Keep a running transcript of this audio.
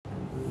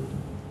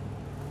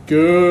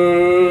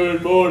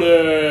Good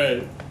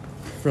morning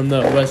from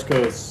the West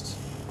Coast.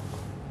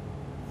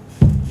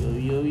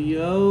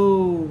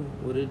 Yo,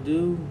 what it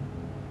do?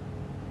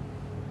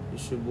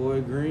 It's your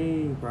boy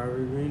Green,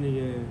 Private Green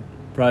again.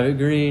 Private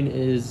Green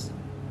is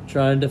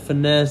trying to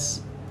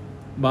finesse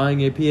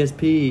buying a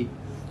PSP.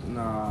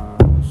 Nah,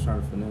 I was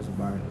trying to finesse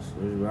buying a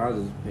Switch, but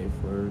I'll just pay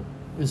for it.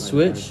 A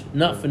Switch?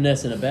 Not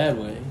finesse in a bad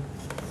way.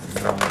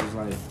 No, just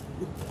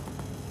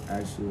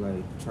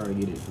actually try to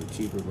get it for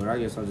cheaper, but I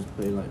guess I'll just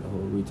pay the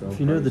whole retail If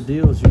you price. know the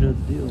deals, you know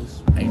the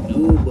deals. I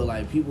do,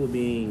 but people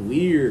being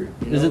weird.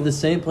 Is it the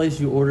same place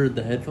you ordered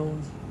the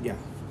headphones? Yeah.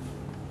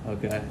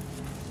 Okay.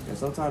 And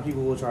sometimes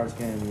people will try to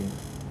scam me,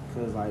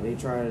 cause they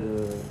try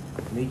to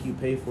make you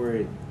pay for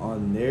it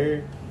on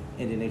there,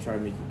 and then they try to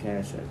make you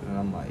cash app, and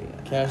I'm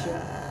like, Cash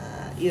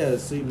app? Yeah,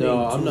 so you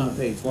pay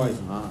pay twice.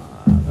 You know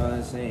what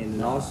I'm saying?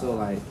 And also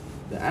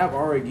the app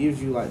already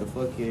gives you the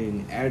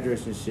fucking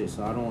address and shit,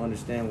 so I don't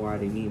understand why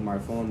they need my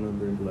phone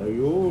number and be like,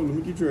 yo, let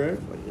me get your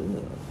address.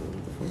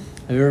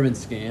 Have you ever been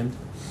scammed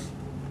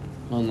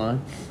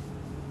online?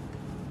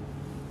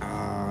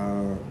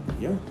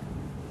 Yeah.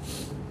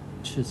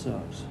 Shit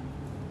sucks.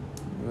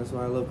 That's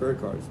why I love credit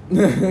cards.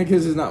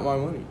 Because it's not my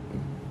money.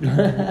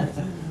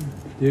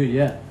 Dude,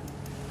 yeah.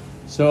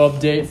 So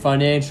update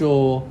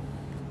financial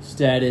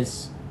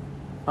status.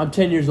 I'm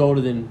 10 years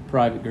older than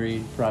Private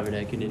Green, Private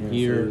Ekin in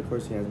here. So of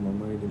course he has more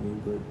money than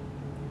me, but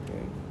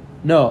okay.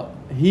 No,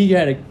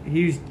 he's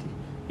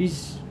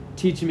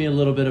teaching me a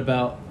little bit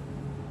about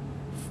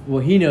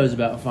what he knows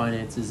about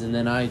finances, and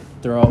then I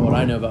throw out what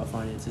I know about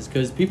finances,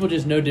 because people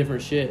just know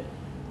different shit.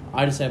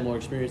 I just have more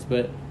experience,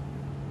 but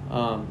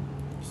I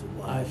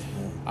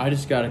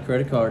just got a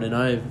credit card, and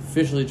I've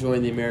officially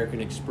joined the American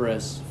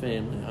Express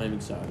family. I'm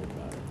excited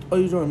about it. Oh,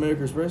 you joined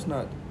American Express,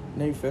 not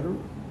Navy Federal?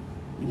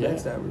 Yeah.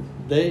 Backstabbers.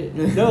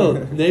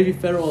 Navy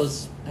Federal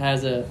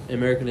has a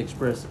American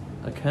Express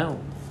account.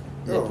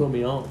 They put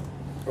me on.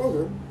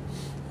 Okay.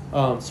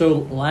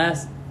 So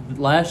last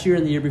year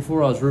and the year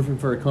before, I was roofing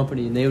for a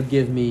company, and they would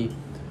give me.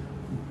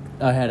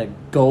 I had a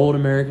gold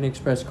American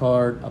Express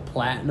card, a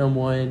platinum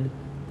one,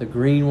 the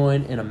green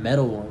one, and a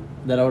metal one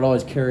that I would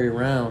always carry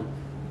around,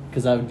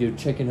 because I would go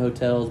check in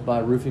hotels, buy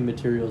roofing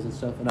materials and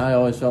stuff, and I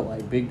always felt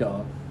like big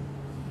dog,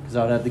 because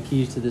I would have the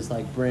keys to this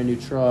brand new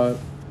truck,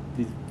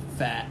 these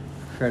fat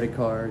credit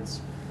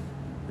cards,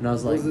 and I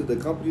was like, was it the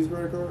company's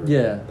credit card?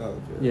 Yeah. Oh,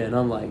 okay. Yeah, and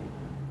I'm like,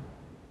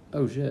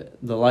 oh shit,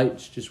 the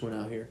lights just went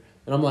out here,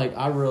 and I'm like,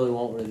 I really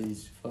want one of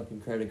these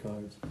fucking credit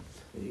cards.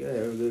 You gotta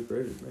have a good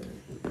credit,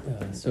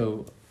 man.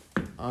 So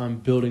I'm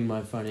building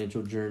my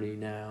financial journey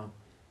now.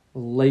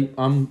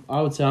 I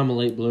would say I'm a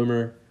late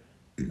bloomer.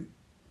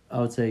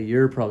 I would say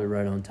you're probably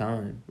right on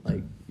time.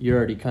 You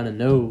already kind of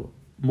know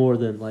more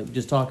than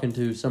just talking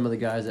to some of the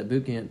guys at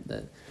boot camp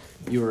that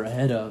you were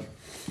ahead of.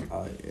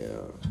 Oh, yeah.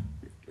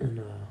 And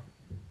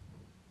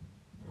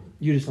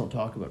you just don't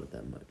talk about it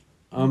that much.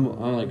 I'm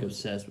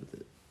obsessed with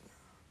it.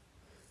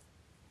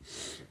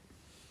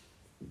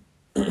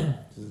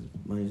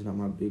 Money's not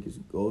my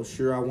biggest goal.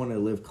 Sure, I want to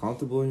live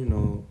comfortable.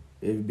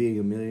 If being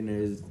a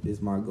millionaire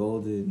is my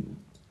goal, then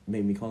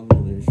make me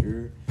comfortable. Then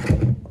sure.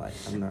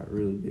 I'm not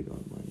really big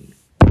on money.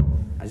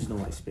 I just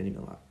don't like spending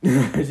a lot.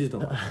 I just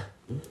don't.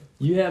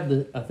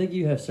 I think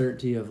you have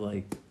certainty of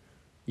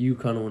you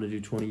kind of want to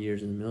do 20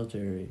 years in the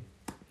military.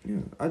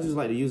 Yeah, I just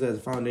like to use it as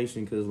a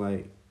foundation, because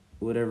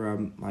whatever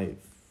I'm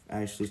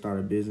actually start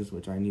a business,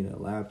 which I need a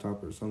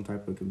laptop or some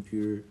type of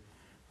computer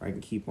I can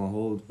keep on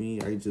hold with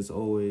me. I just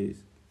always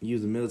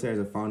use the military as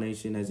a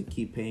foundation, as it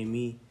keep paying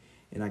me,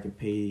 and I can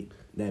pay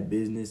that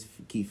business,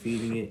 keep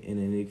feeding it, and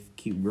then it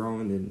keep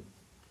growing. Then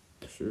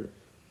sure.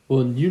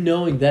 Well, you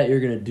knowing that you're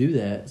gonna do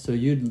that, so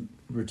you'd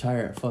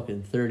retire at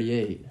fucking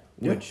 38.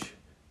 Yeah. Which,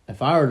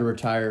 if I were to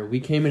retire, we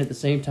came in at the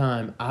same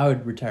time, I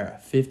would retire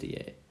at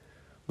 58.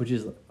 Which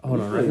is,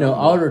 hold on, right? No,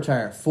 I would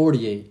retire at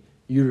 48.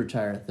 You'd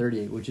retire at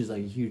 38, which is a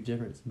huge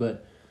difference.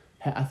 But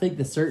I think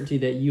the certainty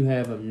that you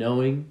have of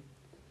knowing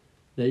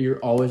that you're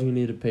always going to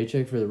need a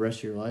paycheck for the rest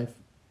of your life,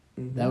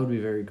 that would be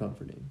very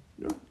comforting.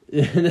 Yeah.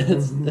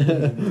 That's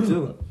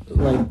chilling.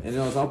 And then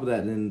on top of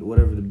that, then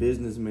whatever the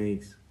business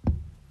makes,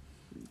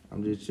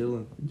 I'm just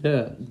chilling.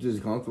 Yeah.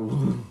 Just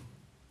comfortable.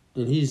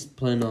 And he's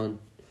planning on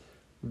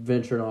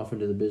venturing off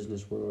into the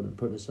business world and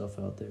putting himself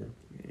out there.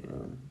 Yeah.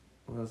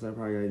 Well, I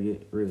probably gotta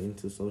get really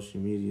into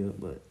social media,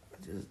 but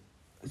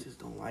I just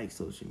don't like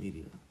social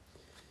media.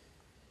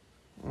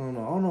 I don't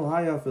know how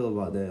y'all feel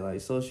about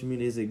that. Social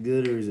media, is it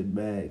good or is it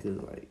bad? Because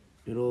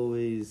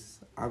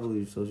I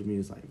believe social media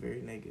is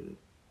very negative.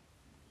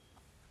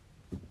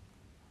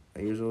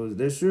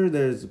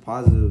 There's a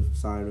positive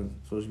side of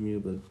social media,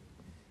 but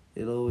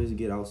it always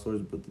get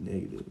outsourced with the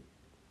negative.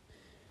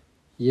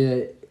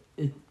 Yeah,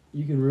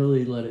 you can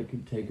really let it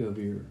take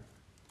over your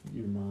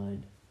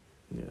mind.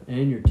 Yeah.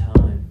 And your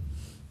time.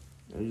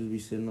 I just be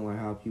sitting there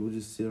how people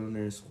just sit on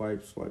there and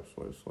swipe.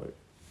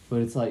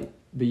 But it's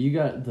but you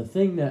got the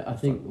thing that I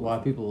think why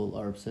people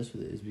are obsessed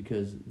with it is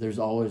because there's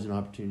always an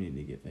opportunity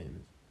to get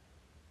famous.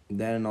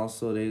 That, and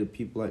also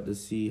people like to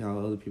see how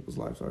other people's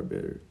lives are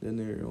better than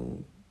their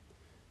own.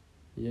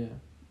 Yeah.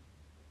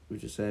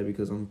 which is sad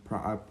because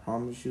I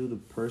promise you, the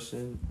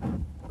person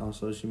on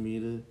social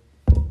media,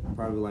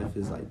 private life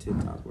is like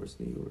 10 times worse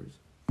than yours.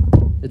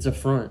 It's a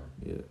front.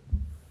 Yeah.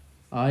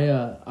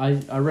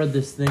 I read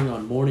this thing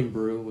on Morning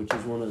Brew, which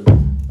is one of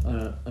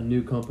a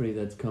new company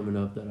that's coming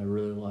up that I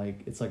really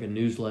like. It's like a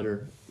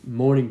newsletter,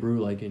 Morning Brew,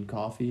 like in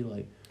coffee,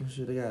 like. I'm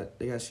sure they got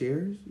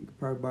shares you could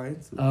probably buy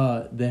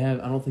into. They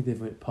have. I don't think they've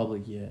went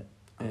public yet,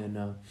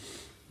 and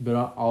but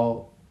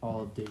I'll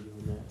update you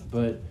on that.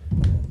 But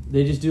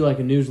they just do like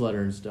a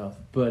newsletter and stuff.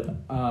 But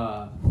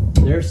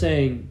they're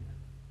saying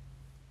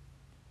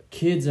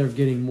kids are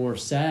getting more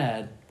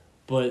sad,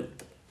 but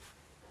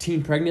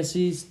teen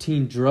pregnancies,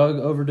 teen drug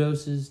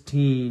overdoses,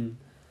 teen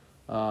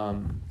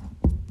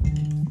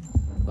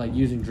like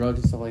using drugs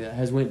and stuff like that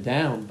has went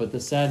down, but the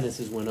sadness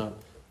has went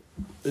up.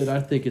 And I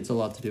think it's a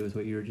lot to do with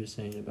what you were just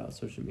saying about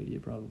social media,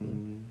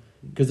 probably.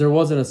 Because there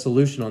wasn't a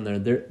solution on there.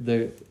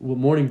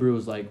 Morning Brew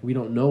was like, we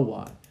don't know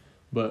why,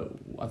 but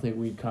I think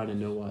we kind of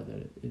know why that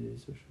it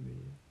is social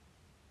media.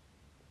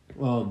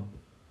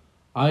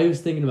 I was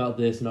thinking about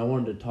this, and I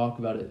wanted to talk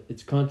about it.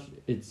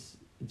 It's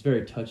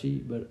very touchy,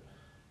 but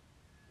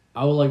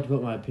I would like to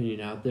put my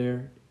opinion out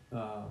there.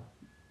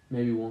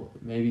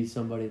 Maybe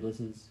somebody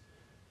listens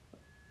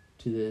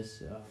to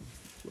this.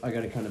 I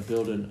got to kind of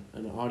build an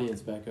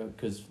audience back up,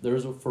 because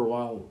for a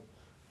while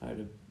I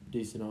had a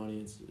decent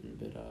audience,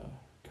 but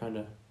kind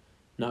of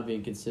not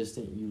being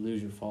consistent, you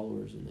lose your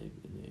followers and they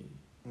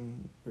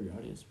or your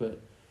audience.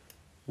 But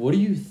what do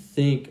you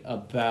think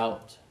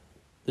about?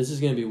 This is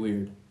gonna be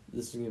weird.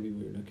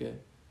 Okay.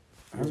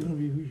 How's it gonna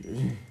be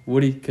weird?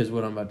 Because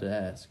what I'm about to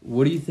ask.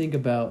 What do you think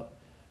about?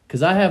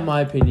 Because I have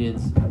my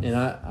opinions, and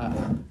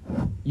I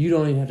you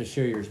don't even have to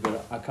share yours,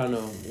 but I kind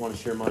of want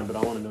to share mine. But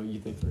I want to know what you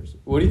think first.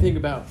 What do you think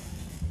about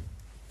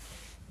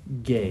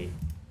gay?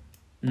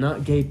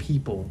 Not gay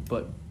people,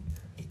 but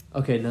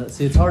okay. Now,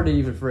 see, it's hard to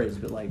even phrase,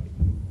 but like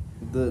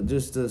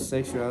the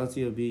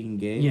sexuality of being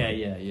gay.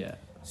 Yeah.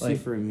 See, Like,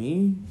 for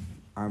me,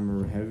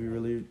 I'm a heavy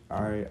religion.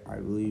 I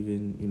believe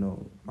in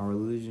my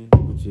religion,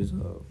 which is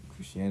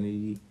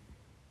Christianity.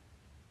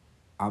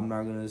 I'm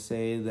not gonna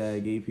say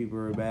that gay people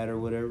are bad or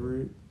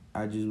whatever.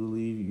 I just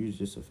believe you're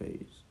just a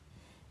phase.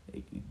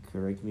 Like, you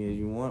correct me as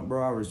you want,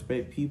 bro. I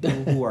respect people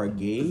who are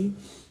gay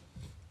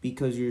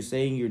because you're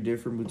saying you're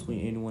different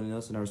between anyone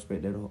else, and I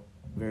respect that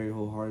very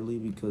wholeheartedly,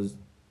 because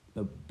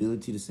the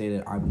ability to say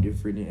that I'm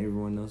different than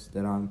everyone else,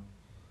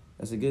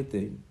 that's a good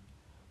thing.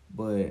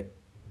 But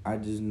I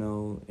just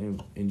know,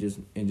 and just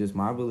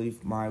my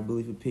belief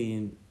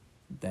opinion,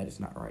 that it's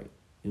not right.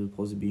 It was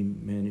supposed to be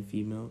man and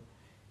female,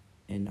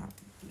 and not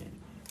man and man,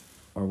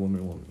 or woman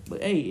and woman.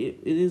 But hey, it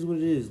is what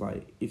it is.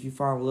 Like, if you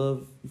find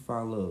love, you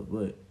find love.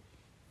 But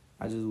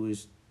I just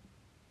wish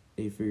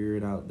they figure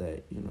it out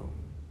that,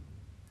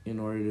 in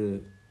order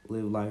to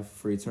live life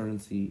for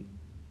eternity,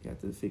 you have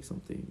to fix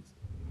some things,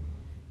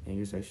 and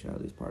your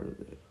sexuality is part of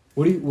it.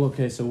 what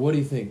do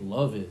you think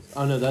love is?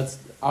 I know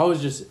I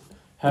was just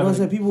having. I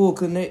said people will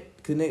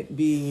connect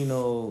being,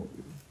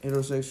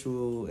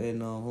 heterosexual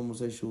and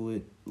homosexual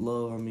with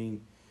love. I mean,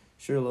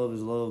 sure, love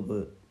is love,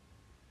 but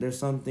there's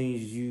some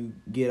things you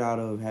get out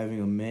of having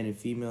a man and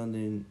female,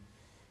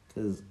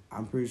 because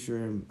I'm pretty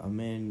sure a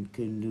man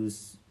couldn't do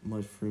as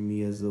much for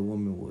me as a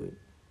woman would.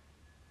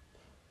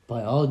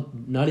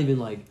 Not even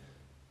like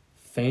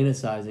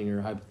fantasizing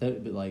or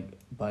hypothetically, but like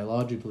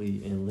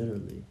biologically and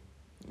literally.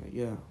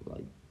 Yeah,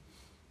 like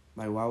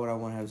why would I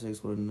want to have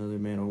sex with another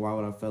man, or why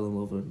would I fall in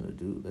love with another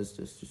dude? That's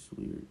just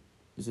weird.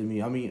 It's to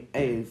me. I mean,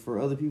 hey, for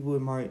other people, they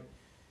might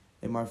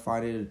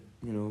find it,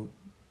 to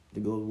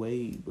go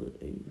away, but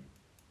hey,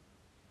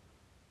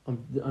 I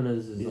know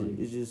this is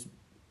it's just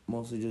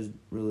mostly just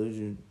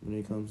religion when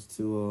it comes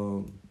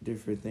to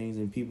different things,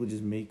 and people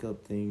just make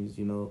up things.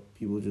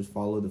 People just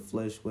follow the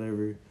flesh,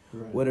 whatever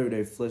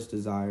their flesh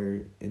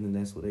desire, and then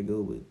that's what they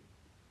go with,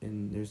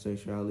 and their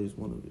sexuality is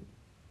one of it.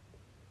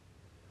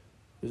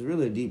 It's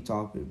really a deep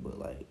topic, but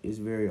like it's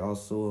very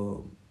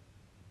also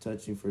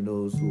touching for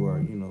those who are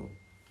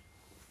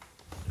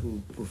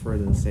who prefer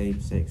the same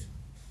sex.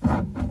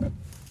 Do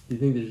you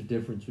think there's a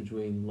difference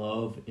between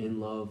love,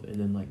 and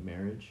then like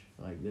marriage?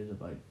 Like there's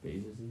like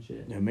phases and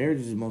shit. Yeah, marriage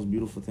is the most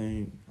beautiful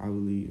thing, I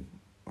believe.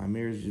 My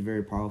marriage is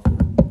very powerful,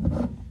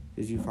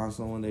 because you find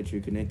someone that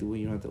you're connected with.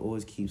 You don't have to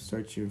always keep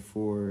searching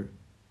for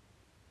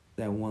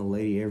that one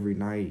lady every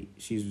night.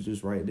 She's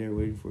just right there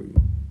waiting for you,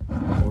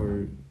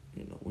 or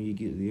when you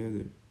get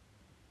together.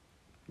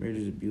 Marriage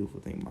is a beautiful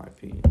thing, in my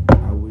opinion.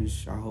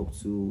 I hope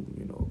to,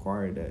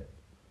 acquire that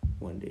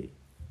one day.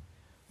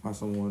 Find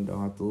someone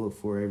don't have to look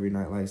for every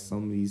night like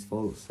some of these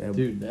folks.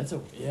 Dude, it's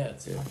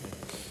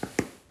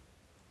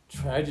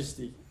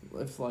tragedy.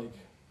 It's like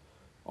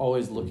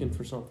always looking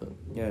for something.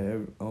 Yeah,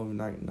 every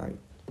night.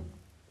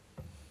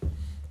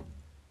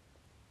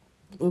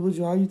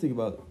 How you think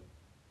about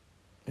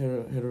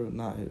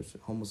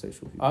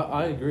homosexual people?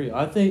 I agree.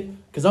 I think,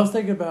 because I was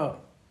thinking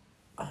about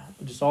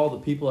just all the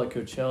people at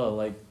Coachella,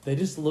 like they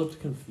just looked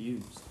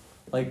confused.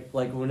 Like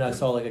when I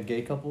saw like a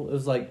gay couple, it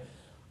was like,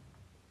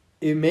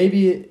 it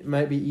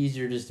might be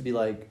easier just to be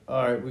like,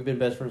 all right, we've been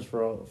best friends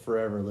for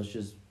forever. Let's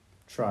just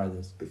try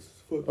this.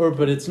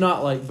 But it's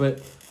not like,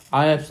 but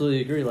I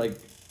absolutely agree. Like,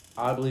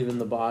 I believe in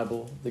the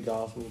Bible, the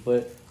gospel,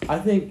 but I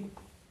think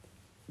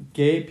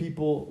gay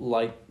people,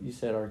 like you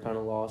said, are kind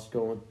of lost,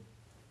 going,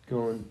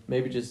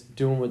 maybe just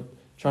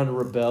trying to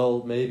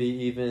rebel, maybe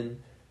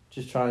even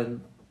just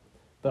trying,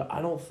 but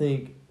I don't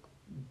think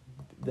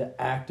the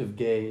act of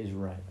gay is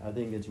right. I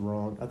think it's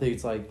wrong. I think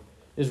it's like,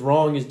 as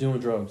wrong as doing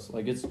drugs.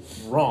 Like, it's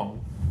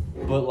wrong,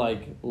 but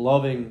like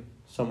loving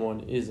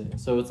someone isn't.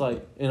 So it's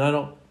like,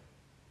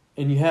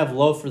 and you have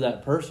love for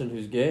that person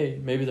who's gay.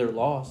 Maybe they're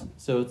lost.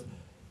 So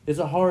it is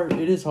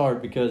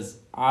hard because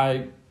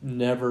I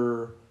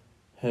never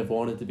have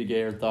wanted to be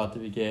gay or thought to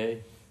be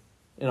gay.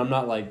 And I'm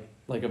not like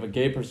if a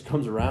gay person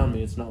comes around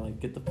me, it's not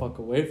like, get the fuck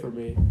away from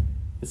me.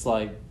 It's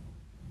like,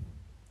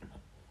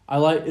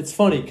 it's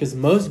funny because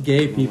most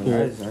gay people.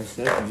 I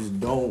said, you just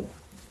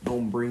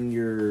don't bring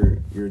your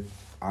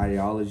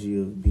ideology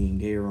of being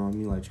gay around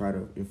me. Like, try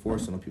to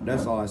enforce it on people.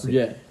 That's all I say.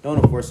 Yeah. Don't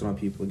enforce it on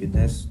people.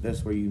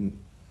 That's where you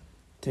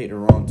take the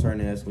wrong turn,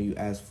 and that's when you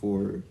ask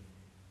for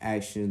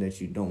action that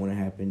you don't want to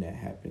happen, that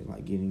happens,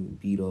 like getting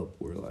beat up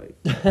or like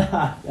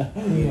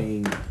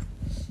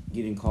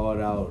getting called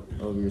out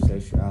of your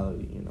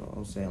sexuality. You know what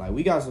I'm saying? Like,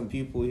 we got some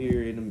people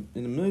here in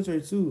the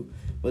military too,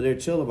 but they're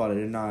chill about it.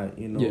 They're not,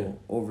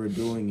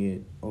 overdoing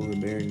it,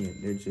 overbearing it.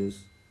 They're just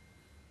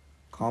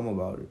calm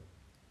about it.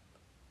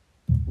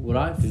 What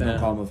I found, don't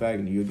call them a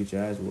faggot, you'll get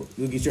your ass whooped.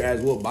 You'll get your ass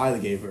whooped by the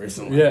gay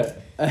person. Yeah.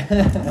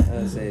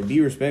 I say,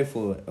 be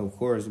respectful, of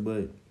course,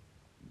 but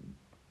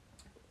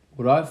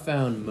what I've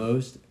found,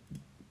 most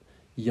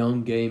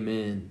young gay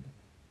men,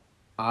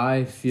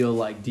 I feel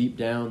like deep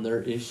down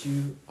their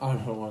issue, I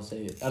don't want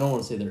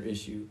to say their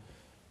issue.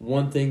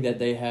 One thing that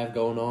they have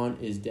going on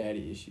is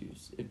daddy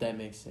issues, if that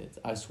makes sense.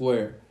 I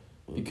swear.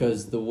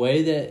 Because the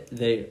way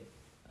that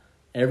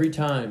every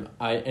time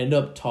I end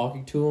up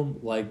talking to them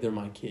like they're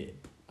my kid.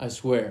 I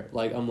swear.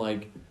 Like, I'm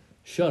like,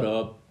 shut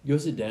up, go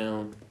sit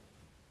down.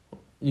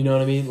 You know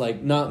what I mean? Like,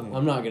 I'm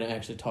not going to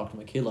actually talk to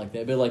my kid like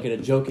that, but like in a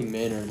joking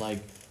manner, like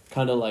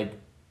kind of like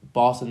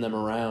bossing them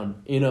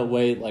around in a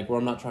way like where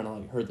I'm not trying to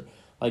like hurt them,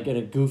 like in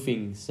a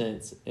goofing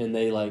sense, and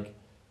they like,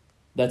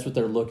 that's what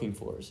they're looking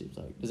for, it seems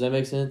like. Does that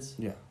make sense?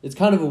 Yeah. It's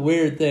kind of a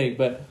weird thing,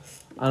 but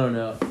I don't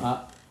know.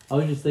 I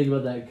was just thinking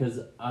about that because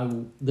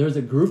there was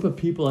a group of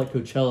people at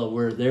Coachella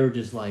where they were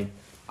just like,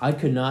 I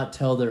could not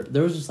tell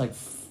there was just like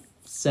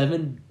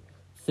 7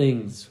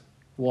 things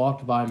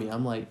walked by me.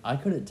 I'm like, I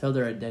couldn't tell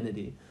their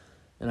identity,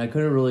 and I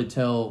couldn't really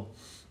tell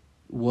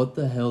what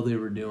the hell they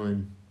were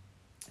doing.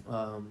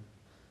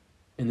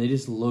 And they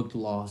just looked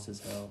lost as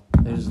hell.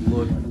 They just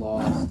looked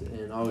lost,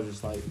 and I was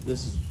just like,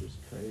 this is just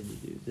crazy,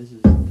 dude. This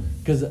is,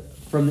 because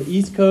from the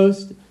East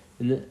Coast,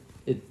 and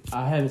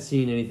I haven't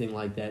seen anything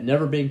like that.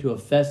 Never being to a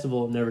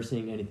festival, never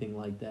seeing anything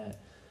like that.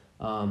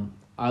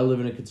 I live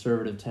in a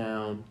conservative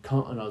town,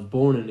 and I was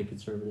born in a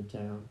conservative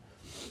town.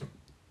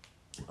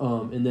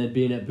 And then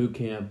being at boot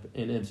camp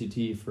and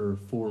MCT for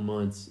 4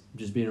 months,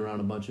 just being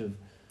around a bunch of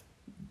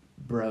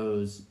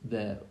bros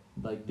that,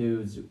 like,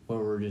 dudes where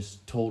we're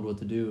just told what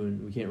to do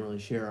and we can't really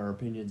share our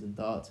opinions and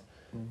thoughts.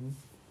 Mm-hmm.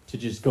 To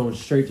just going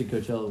straight to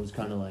Coachella was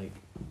kind of like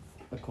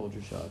a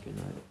culture shock, and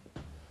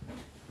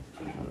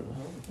I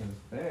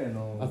don't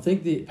know. I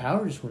think the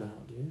power just went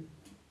out, dude.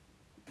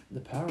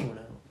 The power went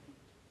out.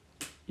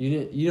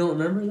 You don't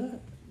remember that?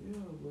 Yeah,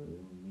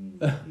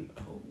 but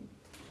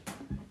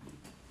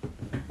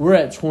we're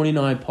at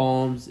 29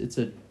 Palms. It's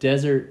a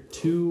desert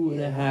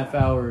 2.5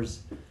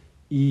 hours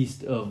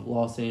east of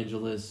Los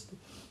Angeles,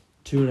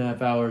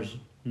 2.5 hours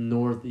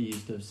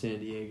northeast of San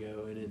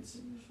Diego, and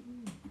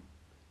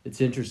it's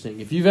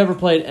interesting. If you've ever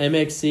played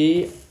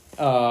MXC,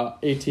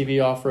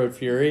 ATV Off-Road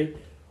Fury,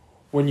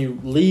 when you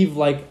leave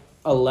like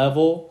a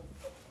level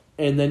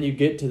and then you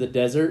get to the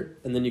desert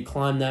and then you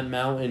climb that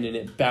mountain and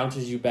it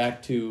bounces you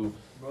back to...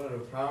 Bro, the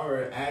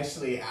power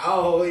actually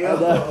out,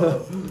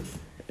 yo.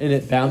 And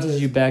it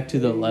bounces you back to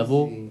the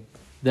level.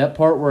 That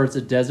part where it's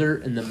a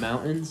desert and the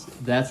mountains,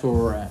 that's where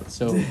we're at.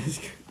 So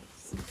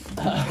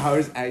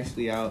power's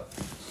actually out.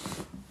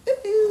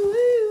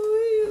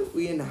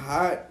 We in the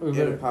hot, and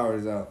the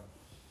power's out.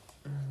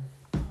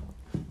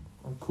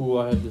 I'm cool.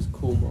 I have this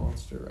cool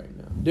Monster right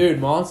now. Dude,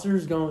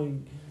 Monster's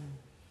going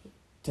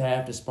to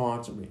have to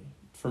sponsor me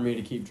for me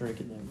to keep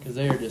drinking them because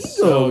they are just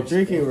so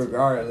drinking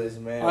regardless,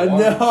 man. I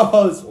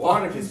know.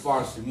 Water can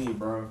sponsor me,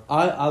 bro.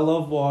 I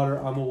love water.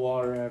 I'm a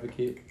water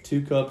advocate.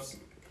 2 cups.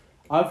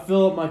 I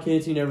fill up my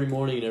canteen every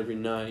morning and every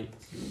night.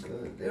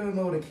 They don't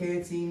know what a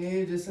canteen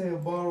is. Just say a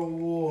bottle of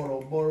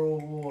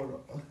water.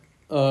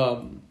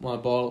 My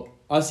bottle.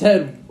 I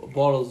said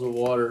bottles of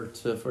water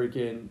to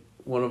freaking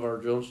one of our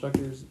drill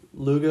instructors,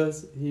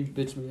 Lugas. He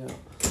bitched me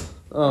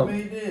out.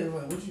 He did.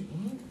 Like, what you?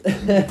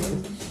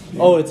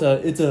 Oh,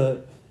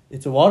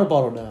 it's a water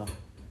bottle now.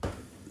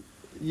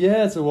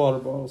 Yeah, it's a water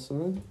bottle,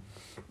 son.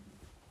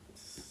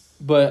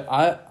 But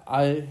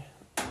I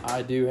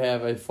do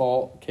have a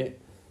fault.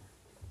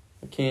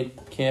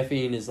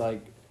 Caffeine is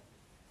like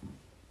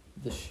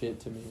the shit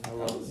to me. I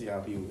love see how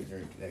people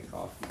drink that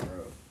coffee,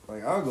 bro.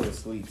 Like, I'll go to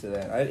sleep to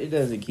that. It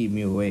doesn't keep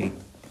me awake.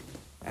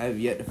 I have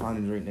yet to find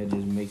a drink that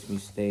just makes me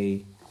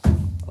stay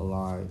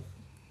alive.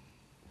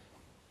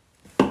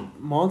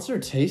 Monster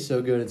tastes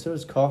so good, and so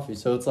does coffee.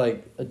 So it's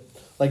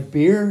like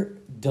beer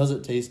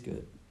doesn't taste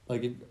good.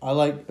 Like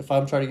if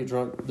I'm trying to get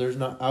drunk,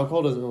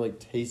 alcohol doesn't really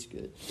taste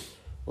good.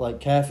 Like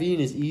caffeine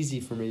is easy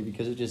for me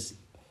because it just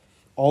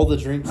all the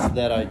drinks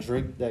that I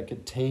drink that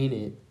contain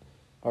it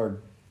are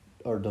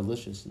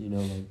delicious. You know,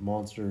 like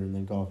Monster and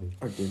then coffee.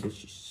 Are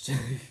delicious.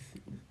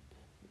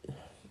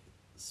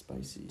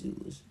 Spicy.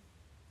 Delicious.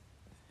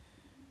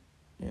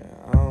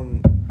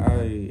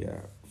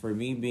 Yeah. For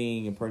me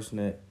being a person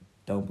that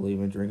don't believe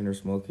in drinking or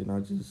smoking, I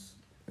just.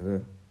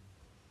 That's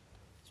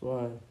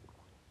why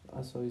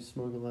I saw you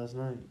smoking last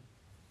night.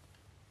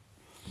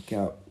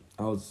 Cap.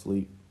 I was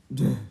asleep.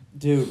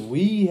 Dude,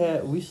 we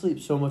sleep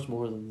so much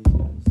more than these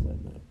guys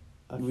that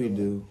night. We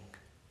do.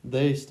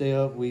 They stay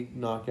up, we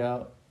knock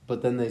out,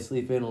 but then they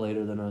sleep in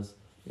later than us.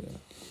 Yeah.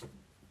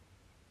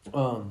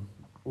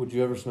 Would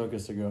you ever smoke a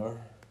cigar?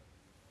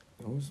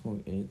 I don't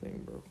smoke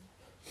anything, bro.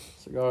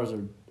 Cigars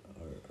are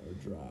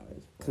dry.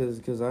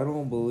 Cause I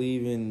don't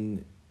believe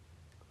in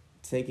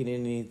taking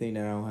in anything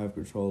that I don't have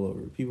control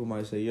over. People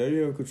might say, "Yo,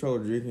 you have control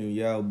of drinking,"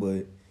 yeah,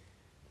 but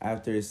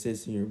after it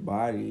sits in your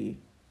body,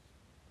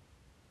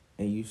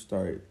 and you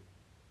start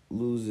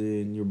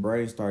losing, your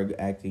brain start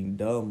acting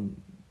dumb,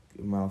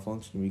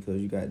 malfunctioning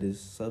because you got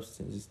this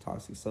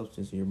toxic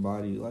substance in your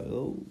body. Like,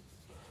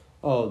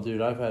 oh,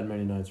 dude, I've had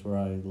many nights where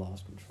I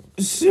lost control.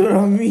 See what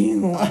I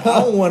mean? Like, I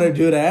don't want to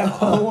do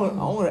that. I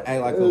want to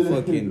act like a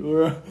fucking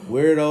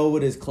weirdo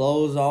with his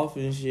clothes off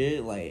and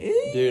shit. Like,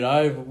 dude,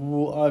 I've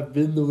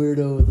been the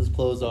weirdo with his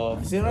clothes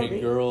off. See what I mean?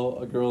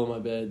 A girl in my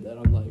bed that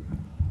I'm like,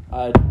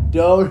 I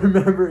don't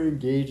remember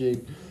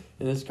engaging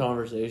in this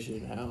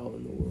conversation. How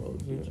in the world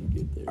did you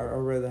get there? I'd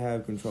rather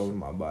have control of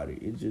my body.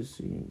 It just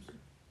seems.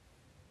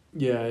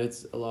 Yeah,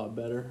 it's a lot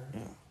better. Yeah.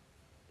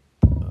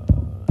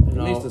 It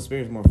makes the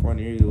experience more fun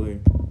either way.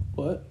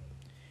 What?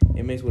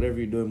 It makes whatever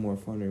you're doing more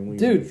funner when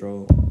you're in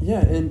control. Yeah,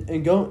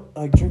 and go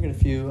like drinking a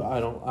few. I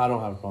don't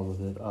have a problem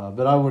with it.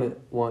 But I wouldn't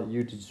want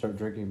you to start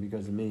drinking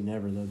because of me.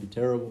 Never. That'd be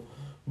terrible.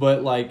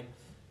 But like,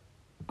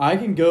 I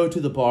can go to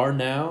the bar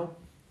now,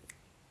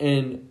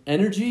 and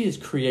energy is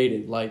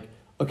created. Like,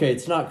 okay,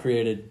 it's not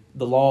created.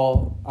 The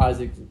law,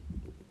 Isaac.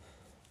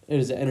 It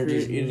is energy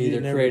is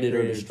either created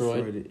or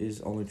destroyed. It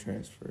is only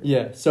transferred.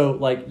 Yeah. So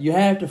like, you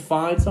have to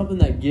find something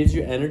that gives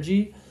you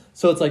energy.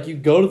 So it's like you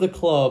go to the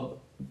club.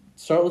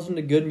 Start listening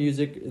to good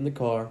music in the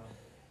car,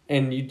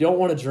 and you don't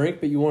want to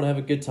drink, but you want to have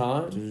a good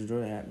time. Just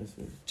enjoy the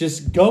atmosphere.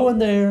 Just go in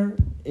there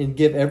and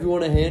give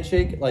everyone a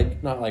handshake,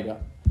 like not like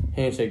a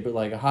handshake, but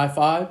like a high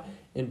five,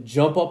 and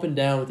jump up and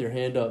down with your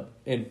hand up,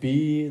 and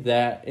be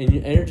that, and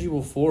your energy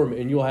will form,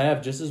 and you'll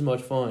have just as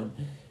much fun,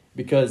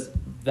 because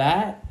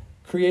that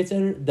creates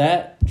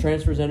that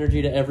transfers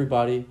energy to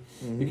everybody,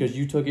 because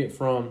you took it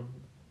from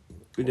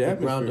the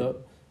ground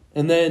up.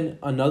 And then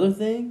another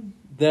thing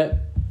that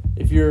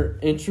if you're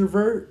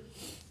introvert.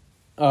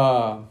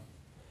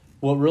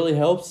 What really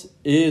helps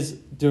is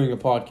doing a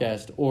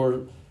podcast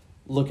or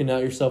looking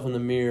at yourself in the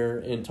mirror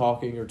and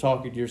talking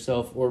to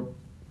yourself, or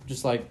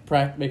just like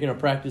making a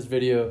practice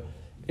video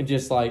and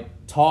just like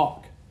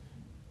talk,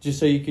 just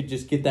so you could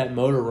just get that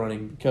motor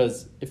running.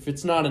 Because if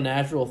it's not a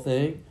natural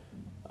thing,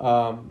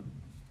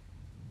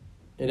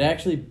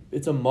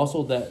 it's a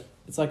muscle that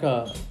it's like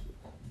a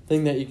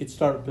thing that you could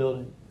start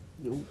building.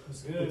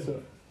 That's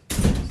good.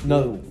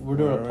 No, we're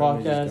doing a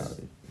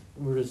podcast.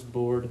 We're just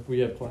bored. We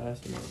have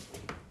class.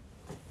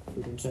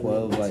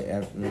 12 like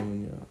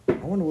afternoon. Yeah.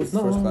 I wonder what's the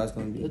first class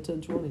gonna be. At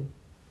 10:20.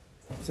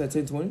 Is that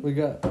 10:20? We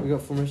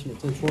got formation at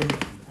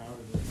 10:20.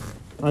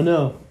 I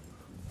know.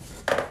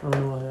 I don't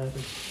know what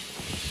happened.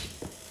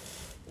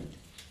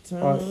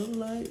 Turn on the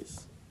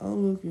lights.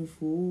 I'm looking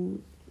forward.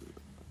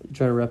 You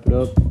trying to wrap it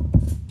up?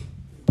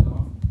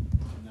 No.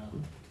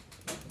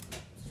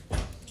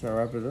 Try to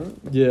wrap it up?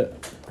 Yeah.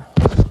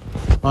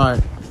 All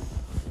right.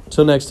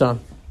 Till next time.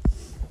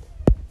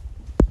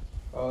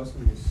 Oh, it's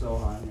gonna be so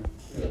hot in here.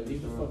 Yeah,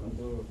 leave the fucking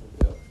door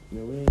open.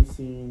 Yeah, we ain't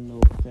seen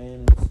no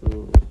fans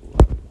or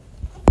like.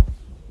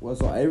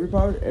 What's on every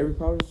powder? Every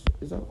powder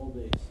is up. Whole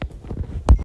days.